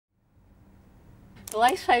The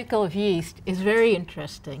life cycle of yeast is very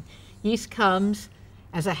interesting. Yeast comes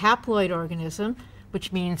as a haploid organism,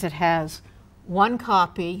 which means it has one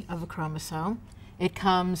copy of a chromosome. It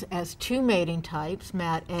comes as two mating types,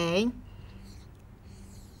 mat A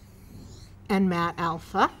and mat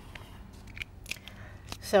alpha.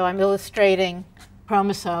 So I'm illustrating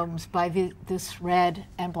chromosomes by this red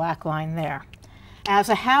and black line there. As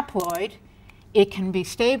a haploid, it can be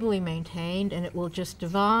stably maintained, and it will just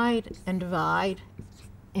divide and divide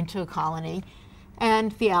into a colony,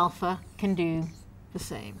 and the alpha can do the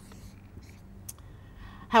same.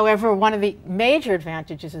 However, one of the major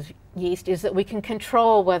advantages of yeast is that we can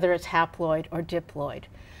control whether it's haploid or diploid.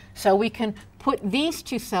 So we can put these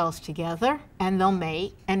two cells together, and they'll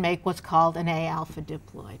mate and make what's called an A-alpha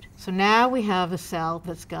diploid. So now we have a cell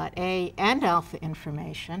that's got A and alpha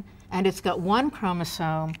information, and it's got one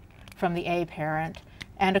chromosome from the A parent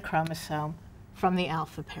and a chromosome from the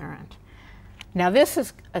alpha parent. Now this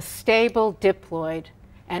is a stable diploid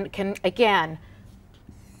and can, again,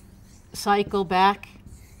 cycle back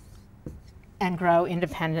and grow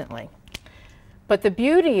independently. But the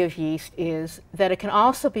beauty of yeast is that it can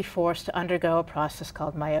also be forced to undergo a process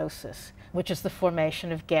called meiosis, which is the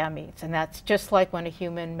formation of gametes. And that's just like when a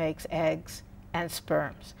human makes eggs and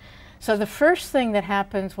sperms. So the first thing that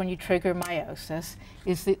happens when you trigger meiosis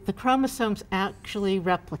is that the chromosomes actually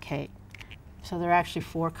replicate. So there are actually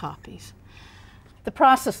 4 copies. The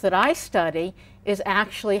process that I study is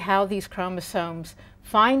actually how these chromosomes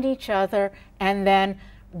find each other and then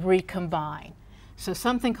recombine. So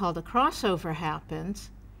something called a crossover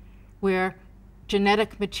happens where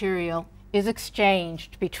genetic material is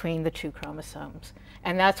exchanged between the 2 chromosomes.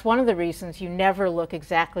 And that's one of the reasons you never look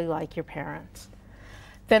exactly like your parents.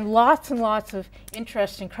 Then lots and lots of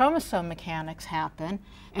interesting chromosome mechanics happen,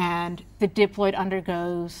 and the diploid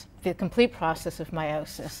undergoes the complete process of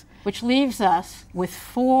meiosis, which leaves us with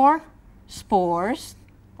 4 spores,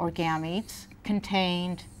 or gametes,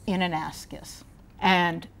 contained in an ascus.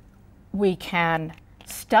 And we can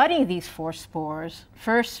study these 4 spores,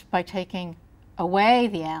 first by taking away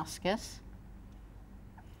the ascus.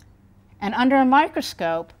 And under a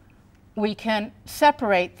microscope, we can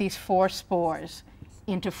separate these 4 spores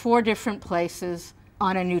into 4 different places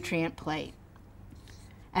on a nutrient plate.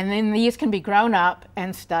 And then these can be grown up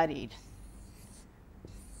and studied.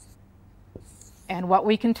 And what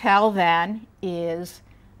we can tell then is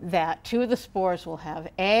that 2 of the spores will have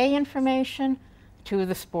A information, 2 of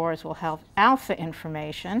the spores will have alpha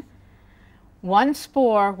information. 1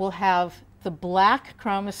 spore will have the black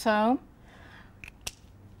chromosome,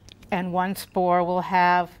 and 1 spore will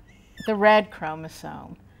have the red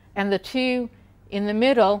chromosome. And the 2 in the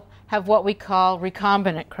middle have what we call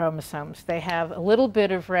recombinant chromosomes. They have a little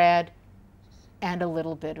bit of red and a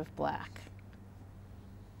little bit of black.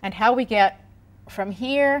 And how we get from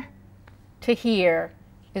here to here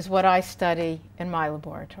is what I study in my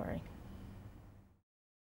laboratory.